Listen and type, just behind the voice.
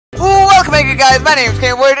Thank you guys, my name is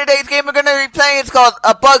GamerBoy. Today's game we're going to be playing, it's called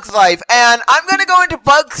A Bug's Life. And I'm going to go into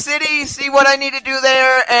Bug City, see what I need to do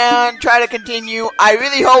there, and try to continue. I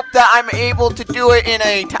really hope that I'm able to do it in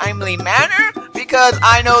a timely manner, because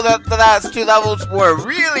I know that the last two levels were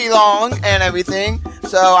really long and everything.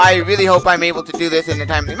 So I really hope I'm able to do this in a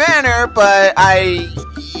timely manner, but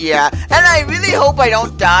yeah. And I really hope I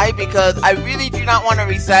don't die, because I really do not want to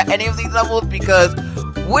reset any of these levels, because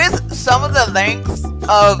with some of the lengths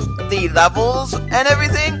of the levels and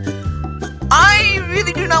everything, I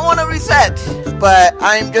really do not want to reset. But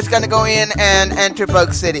I'm just gonna go in and enter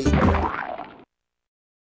Bug City.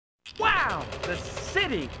 Wow, the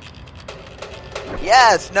city!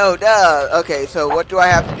 Yes, no, duh. Okay, so what do I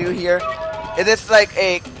have to do here? Is this like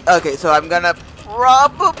a... Okay, so I'm gonna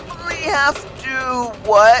probably have to...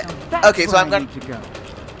 What? Okay, so I'm gonna...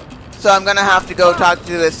 So I'm gonna have to go talk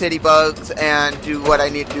to the city bugs and do what I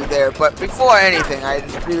need to do there. But before anything, I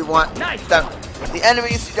just really want the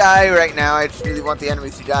enemies to die right now. I just really want the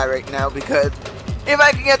enemies to die right now, because if I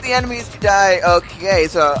can get the enemies to die, okay,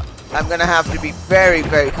 so I'm gonna have to be very,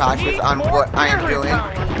 very cautious on what I am doing.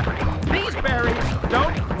 These berries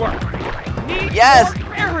don't work. Need Yes. more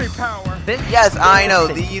berry power. Yes, I know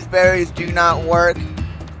these berries do not work,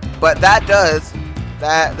 but that does.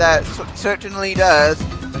 That certainly does.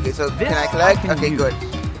 Okay, so can I collect? Okay, good.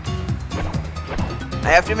 I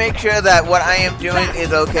have to make sure that what I am doing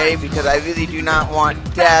is okay, because I really do not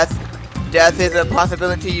want death. Death is a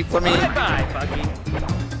possibility for me. Bye-bye, Buggy.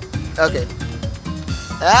 Okay.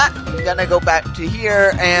 I'm gonna go back to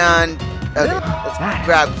here and okay, let's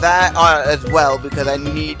grab that as well, because I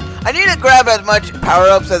need to grab as much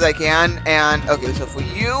power-ups as I can. And okay, so for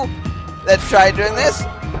you, let's try doing this.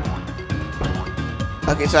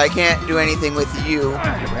 Okay, so I can't do anything with you,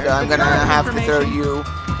 so I'm gonna have to throw you.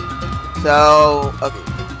 So, okay.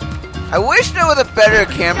 I wish there was a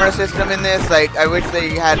better camera system in this. Like, I wish they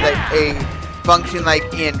had like a function like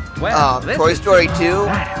in Toy Story 2,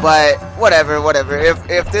 but whatever.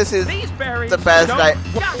 If this is the best,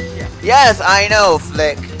 yes, I know,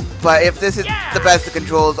 Flick. But if this is the best the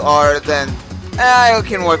controls are, then I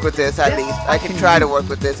can work with this at least. I can try to work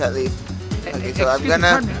with this at least. Okay, so I'm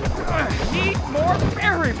gonna... Need more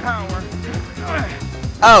berry power.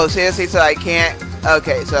 Oh, seriously, so I can't...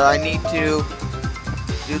 Okay, so I need to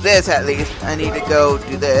do this at least. I need to go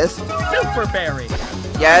do this. Super berry.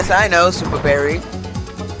 Yes, I know, Super Berry.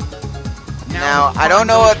 Now, I don't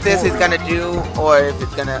know what this is gonna do, or if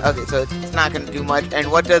it's gonna... Okay, so it's not gonna do much. And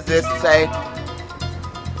what does this say?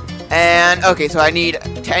 And, okay, so I need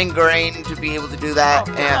 10 grain to be able to do that.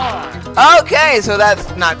 And okay, so that's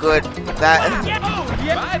not good.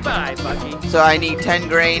 Bye-bye, Buggy. So I need 10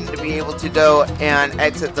 grain to be able to go and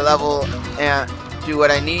exit the level and do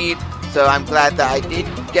what I need. So I'm glad that I did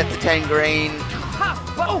get the 10 grain.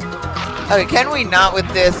 Okay, can we not with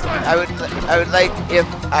this? I would like if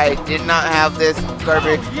I did not have this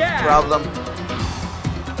garbage problem.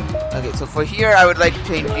 Okay, so for here, I would like to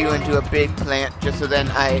change you into a big plant, just so then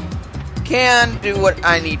I can do what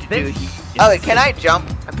I need to do here. Okay, can I jump?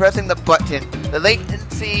 I'm pressing the button. The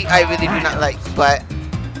latency, I really do not like, but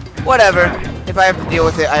whatever. If I have to deal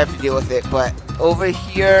with it, I have to deal with it. But over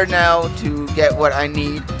here now to get what I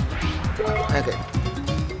need. Okay.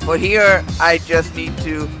 For here, I just need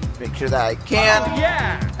to make sure that I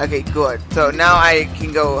can. Okay, good. So now I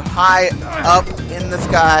can go high up in the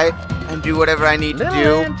sky and do whatever I need to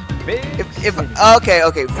do.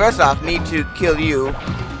 Okay, first off, need to kill you.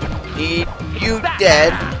 Need you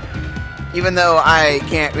dead. Even though I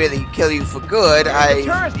can't really kill you for good,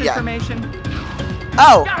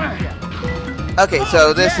 Oh! Okay,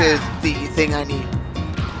 so this is the thing I need.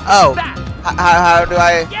 Oh! How do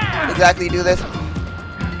I exactly do this?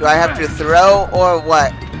 Do I have to throw or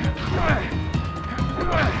what?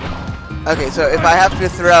 Okay, so if I have to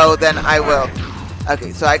throw, then I will.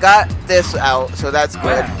 Okay, so I got this out, so that's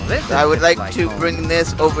good. So I would like to bring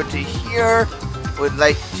this over to here. Would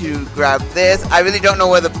like to grab this. I really don't know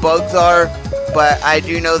where the bugs are, but I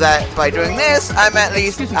do know that by doing this, I'm at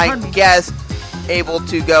least, I guess, able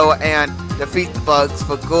to go and defeat the bugs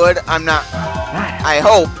for good. I'm not, I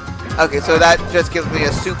hope. Okay, so that just gives me a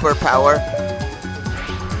superpower.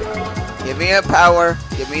 Give me a power.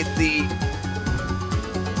 Give me the...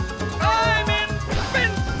 I'm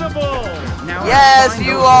invincible! Yes,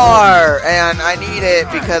 you are! And I need it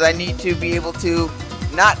because I need to be able to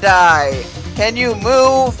not die. Can you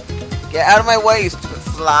move? Get out of my way, stupid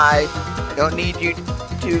fly. I don't need you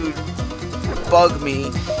to bug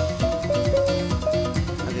me.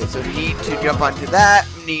 Okay, so need to jump onto that.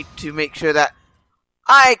 Need to make sure that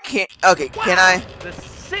I can't... Okay, can I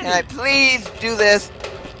please do this?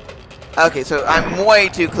 Okay, so I'm way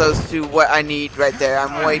too close to what I need right there.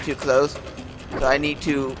 I'm way too close. So I need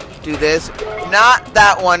to do this. Not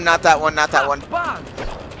that one, not that one, not that one.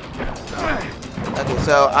 Okay,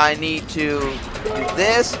 so I need to do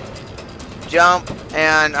this. Jump,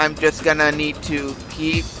 and I'm just gonna need to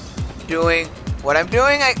keep doing what I'm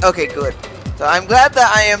doing. Okay, good. So I'm glad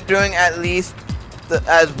that I am doing at least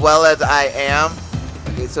as well as I am.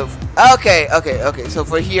 Okay, so okay. So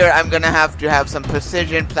for here, I'm gonna have to have some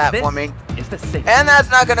precision platforming, and that's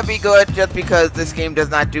not gonna be good just because this game does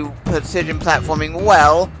not do precision platforming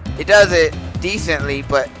well. It does it decently,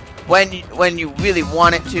 but when you really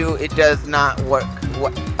want it to, it does not work.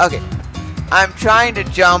 Okay, I'm trying to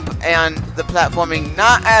jump, and the platforming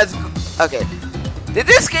not as okay. Did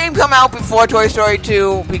this game come out before Toy Story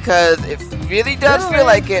 2? Because it really does feel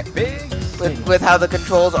like it with how the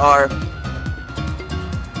controls are.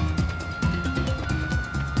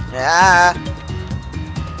 Yeah.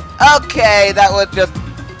 Okay, that was just.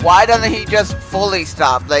 Why doesn't he just fully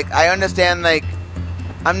stop? Like, I understand. I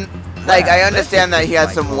understand that he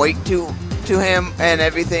has some weight to him and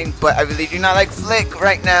everything, but I really do not like Flick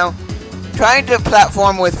right now. Trying to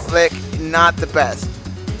platform with Flick, not the best.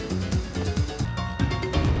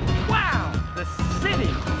 Wow, the city.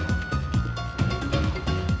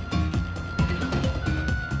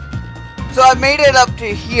 So I made it up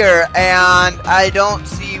to here, and I don't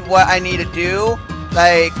see what I need to do.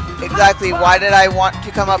 Like, exactly why did I want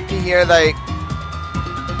to come up to here? Like,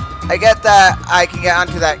 I get that I can get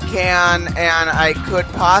onto that can, and I could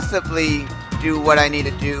possibly do what I need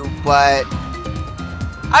to do, but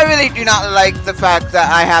I really do not like the fact that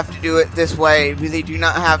I have to do it this way. Really do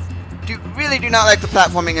not like the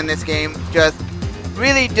platforming in this game.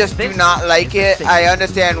 Really do not like it. I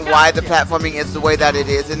understand why the platforming is the way that it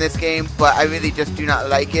is in this game, but I really just do not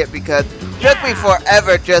like it because it took me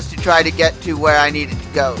forever just to try to get to where I needed to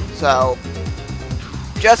go. So,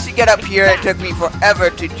 just to get up here, it took me forever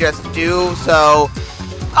to just do, so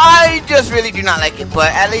I just really do not like it,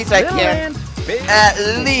 but at least I can at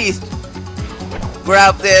least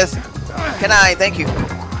grab this. Can I? Thank you.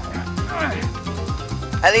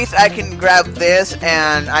 At least I can grab this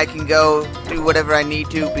and I can go do whatever I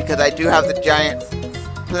need to because I do have the giant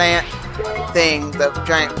plant thing,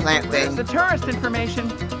 The tourist information.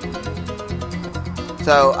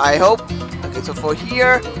 So I hope. Okay, so for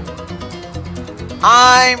here,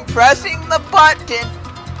 I'm pressing the button.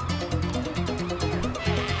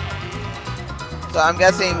 So I'm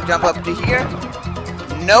guessing jump up to here.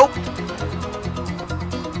 Nope.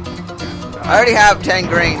 I already have 10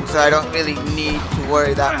 green, so I don't really need to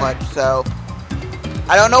worry that much. So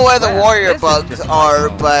I don't know where the warrior bugs are,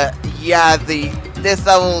 but yeah, this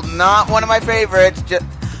level not one of my favorites.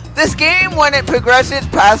 This game, when it progresses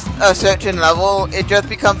past a certain level, it just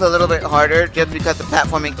becomes a little bit harder, just because the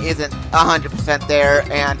platforming isn't 100% there,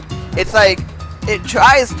 and it's like it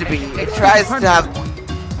tries to be. It tries to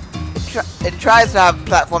have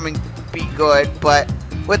platforming be good, but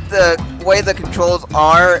with the way the controls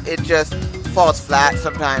are, it just falls flat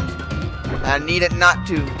sometimes. I need it not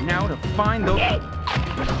to. Now to find those. Okay,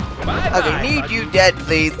 need you dead,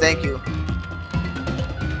 please. Thank you.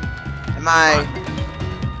 Am I?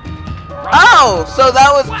 Oh, so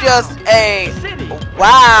that was just a.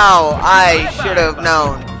 Wow, I should have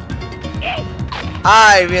known.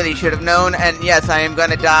 I really should have known, and yes, I am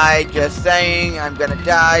gonna die. Just saying, I'm gonna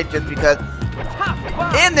die just because.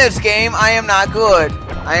 In this game, I am not good.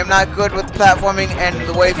 I am not good with platforming, and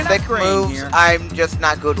the way Flick moves, I'm just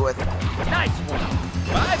not good with. Nice one.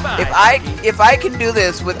 Bye-bye. If I can do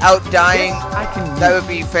this without dying, that would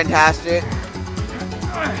be fantastic.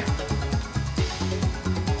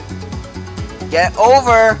 Get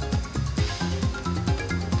over.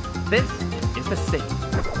 This is the city.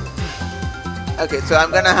 Okay, so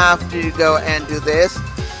I'm gonna have to go and do this.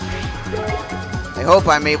 I hope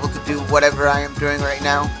I'm able to do whatever I am doing right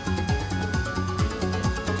now.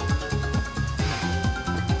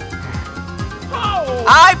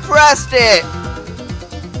 I pressed it!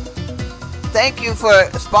 Thank you for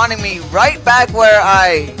spawning me right back where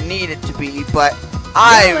I needed to be, but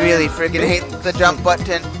I really freaking hate the jump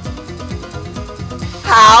button.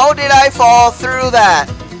 How did I fall through that?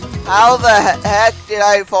 How the heck did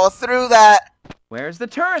I fall through that? Where's the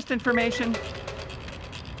tourist information?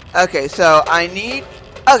 Okay, so I need...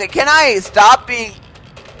 Okay, can I stop being...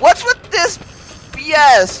 What's with this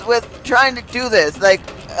BS with trying to do this? Like,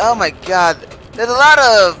 oh my god. There's a lot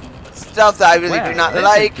of stuff that I really do not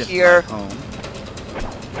like here.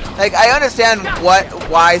 Like, I understand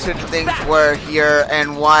why certain things were here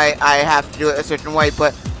and why I have to do it a certain way,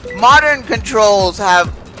 but modern controls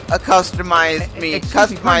have customized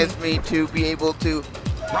me to be able to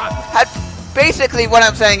Basically, what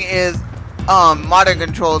I'm saying is, modern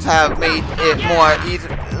controls have made it more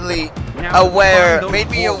easily aware, made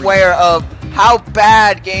me aware of how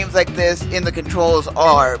bad games like this in the controls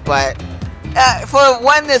are. But for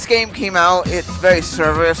when this game came out, it's very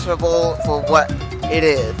serviceable for what it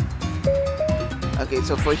is. Okay,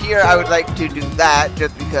 so for here, I would like to do that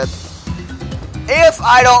just because if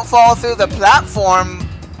I don't fall through the platform.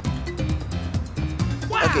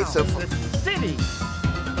 Wow, okay, so the city.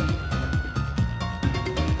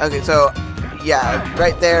 Okay, so yeah,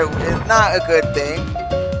 right there is not a good thing.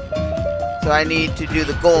 So I need to do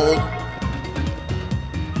the gold.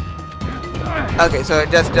 Okay, so it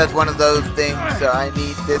just does one of those things. So I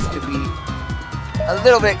need this to be a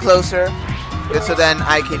little bit closer, just so then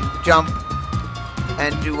I can jump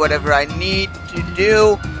and do whatever I need to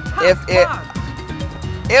do.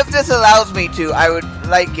 If this allows me to, I would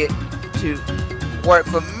like it to work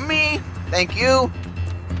for me. Thank you.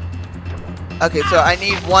 Okay, so I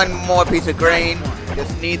need one more piece of grain.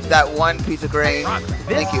 Just need that one piece of grain.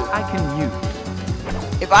 Thank you. I can use.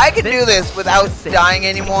 If I could do this without dying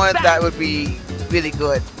anymore, that would be really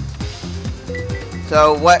good.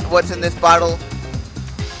 So what's in this bottle?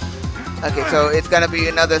 Okay, so it's gonna be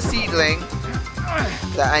another seedling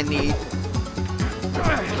that I need.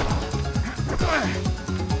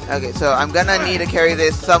 Okay, so I'm gonna need to carry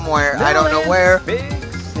this somewhere. I don't know where.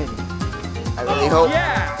 I really hope.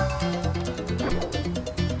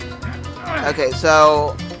 Okay,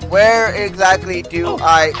 so where exactly do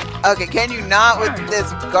I... Okay, can you not with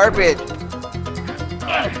this garbage?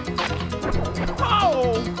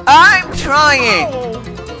 I'm trying!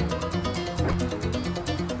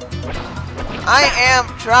 I am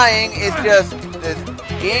trying, it's just this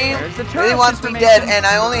game really wants me dead and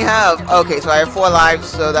I only have... Okay, so I have 4 lives,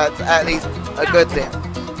 so that's at least a good thing.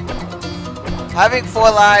 Having 4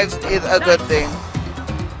 lives is a good thing.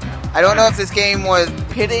 I don't know if this game was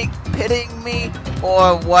pitting me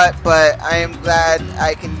or what, but I am glad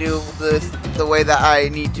I can do this the way that I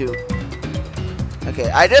need to. Okay,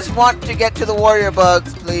 I just want to get to the warrior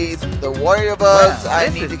bugs, please. The warrior bugs I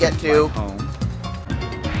need to get to.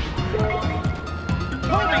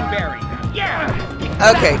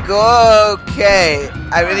 Okay, go. Okay,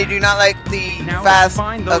 I really do not like the fast.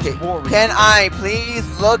 Okay, can I please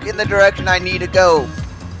look in the direction I need to go?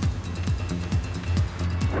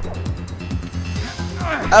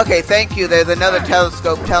 Okay, thank you. There's another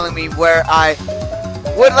telescope telling me where I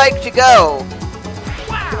would like to go.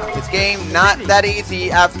 This game not that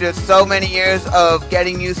easy after so many years of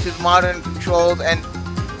getting used to the modern controls, and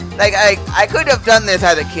like I could have done this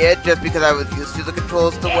as a kid just because I was used to the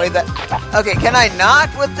controls the way that. Okay, can I not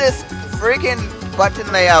with this freaking button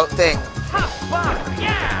layout thing?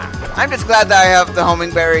 I'm just glad that I have the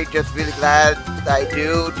homing berry. Just really glad that I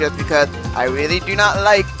do, just because I really do not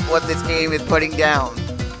like what this game is putting down.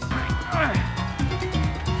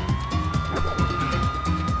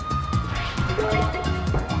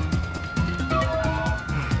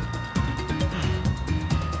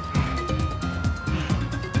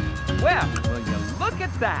 Well, will you look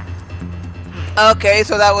at that? Okay,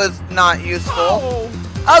 so that was not useful.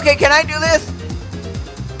 Okay, can I do this?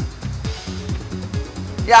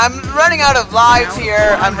 Yeah, I'm running out of lives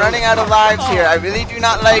here. I'm running out of lives here. I really do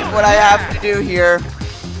not like what I have to do here.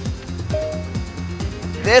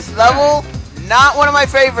 This level, not one of my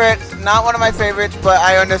favorites. Not one of my favorites, but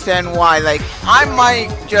I understand why. Like, I might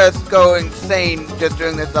just go insane just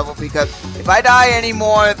doing this level, because if I die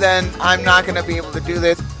anymore, then I'm not going to be able to do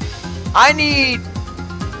this. I need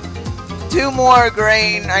 2 more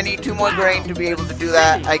grain. I need 2 more grain to be able to do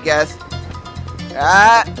that, I guess.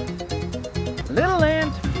 Little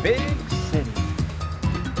ant, big city.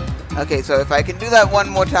 Okay, so if I can do that one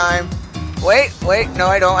more time. Wait, no,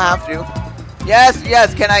 I don't have to.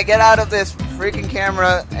 Yes, can I get out of this freaking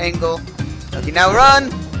camera angle? Okay, now run.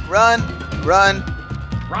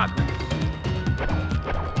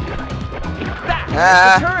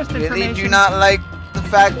 Really do not like the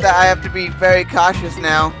fact that I have to be very cautious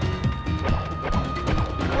now.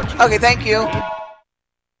 Okay, thank you.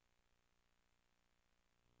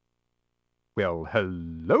 Well,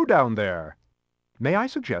 hello down there. May I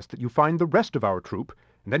suggest that you find the rest of our troop,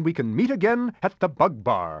 and then we can meet again at the bug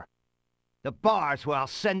bar. The bar's where I'll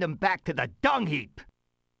send them back to the dung heap.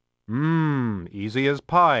 Easy as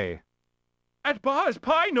pie. At bar's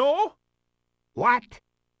pie, no? What?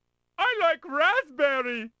 I like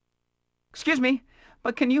raspberry. Excuse me,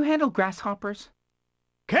 but can you handle grasshoppers?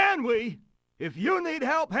 Can we? If you need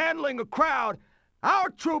help handling a crowd, our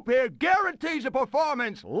troop here guarantees a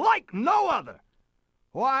performance like no other.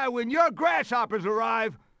 Why, when your grasshoppers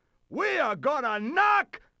arrive, we are gonna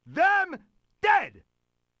knock them dead.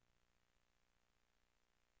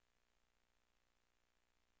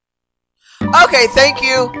 Okay, thank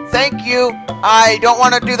you. Thank you. I don't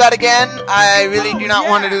want to do that again. I really do not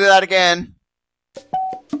want to do that again.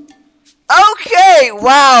 Okay,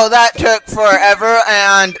 wow, that took forever,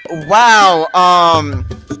 and wow,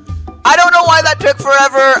 I don't know why that took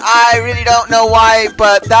forever. I really don't know why,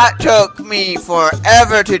 but that took me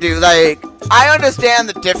forever to do. Like, I understand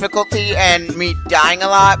the difficulty and me dying a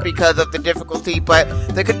lot because of the difficulty, but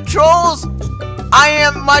the controls, I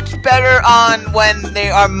am much better on when they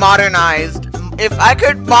are modernized. If I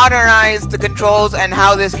could modernize the controls and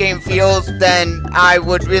how this game feels, then I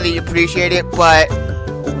would really appreciate it, but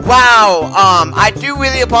wow, I do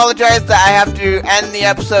really apologize that I have to end the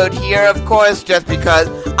episode here, of course, just because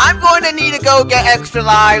I'm going to need to go get extra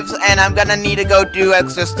lives, and I'm going to need to go do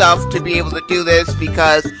extra stuff to be able to do this,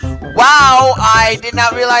 because, wow, I did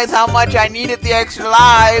not realize how much I needed the extra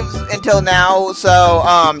lives until now, so,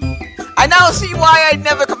 I now see why I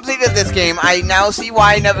never completed this game. I now see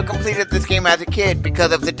why I never completed this game as a kid,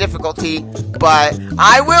 because of the difficulty, but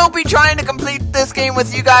I will be trying to complete this game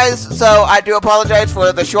with you guys, so I do apologize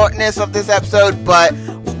for the shortness of this episode, but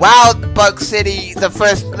wow, Bug City, the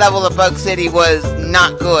first level of Bug City was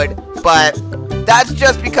not good, but that's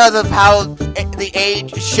just because of how the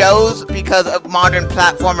age shows, because of modern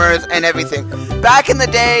platformers and everything. Back in the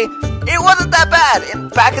day, it wasn't that bad.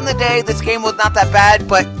 Back in the day, this game was not that bad,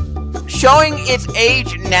 but showing its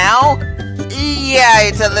age now, yeah,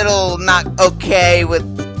 it's a little not okay with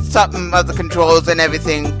something of the controls and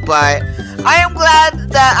everything, but I am glad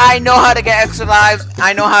that I know how to get extra lives.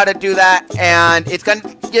 I know how to do that, and it's gonna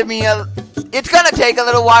give me it's gonna take a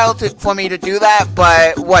little while for me to do that,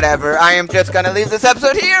 but whatever. I am just gonna leave this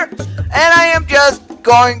episode here, and I am just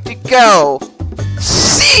going to go.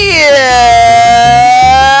 See ya!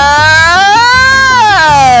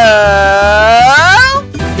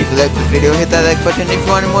 If you like this video, hit that like button. If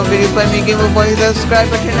you want more videos by me, GamerBoy, hit that subscribe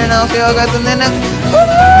button, and I'll see you all guys in the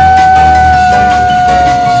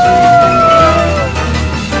next.